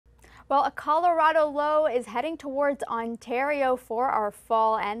Well, a Colorado low is heading towards Ontario for our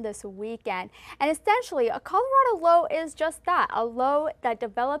fall and this weekend. And essentially, a Colorado low is just that, a low that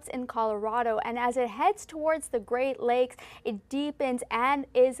develops in Colorado. And as it heads towards the Great Lakes, it deepens and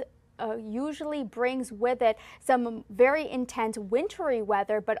is usually brings with it some very intense wintry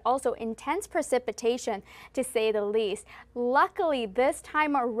weather, but also intense precipitation, to say the least. Luckily, this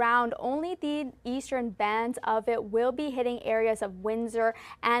time around, only the eastern bands of it will be hitting areas of Windsor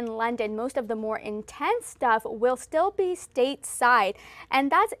and London. Most of the more intense stuff will still be stateside,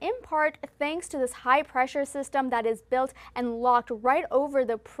 and that's in part thanks to this high pressure system that is built and locked right over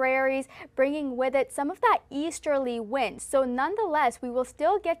the prairies, bringing with it some of that easterly wind. So nonetheless, we will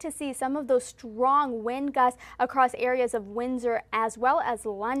still get to see some of those strong wind gusts across areas of Windsor as well as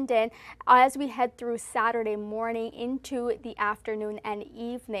London as we head through Saturday morning into the afternoon and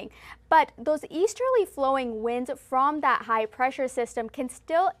evening. But those easterly flowing winds from that high pressure system can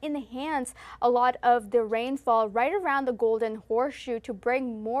still enhance a lot of the rainfall right around the Golden Horseshoe to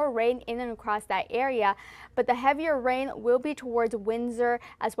bring more rain in and across that area. But the heavier rain will be towards Windsor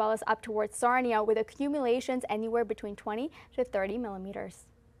as well as up towards Sarnia, with accumulations anywhere between 20 to 30 millimeters.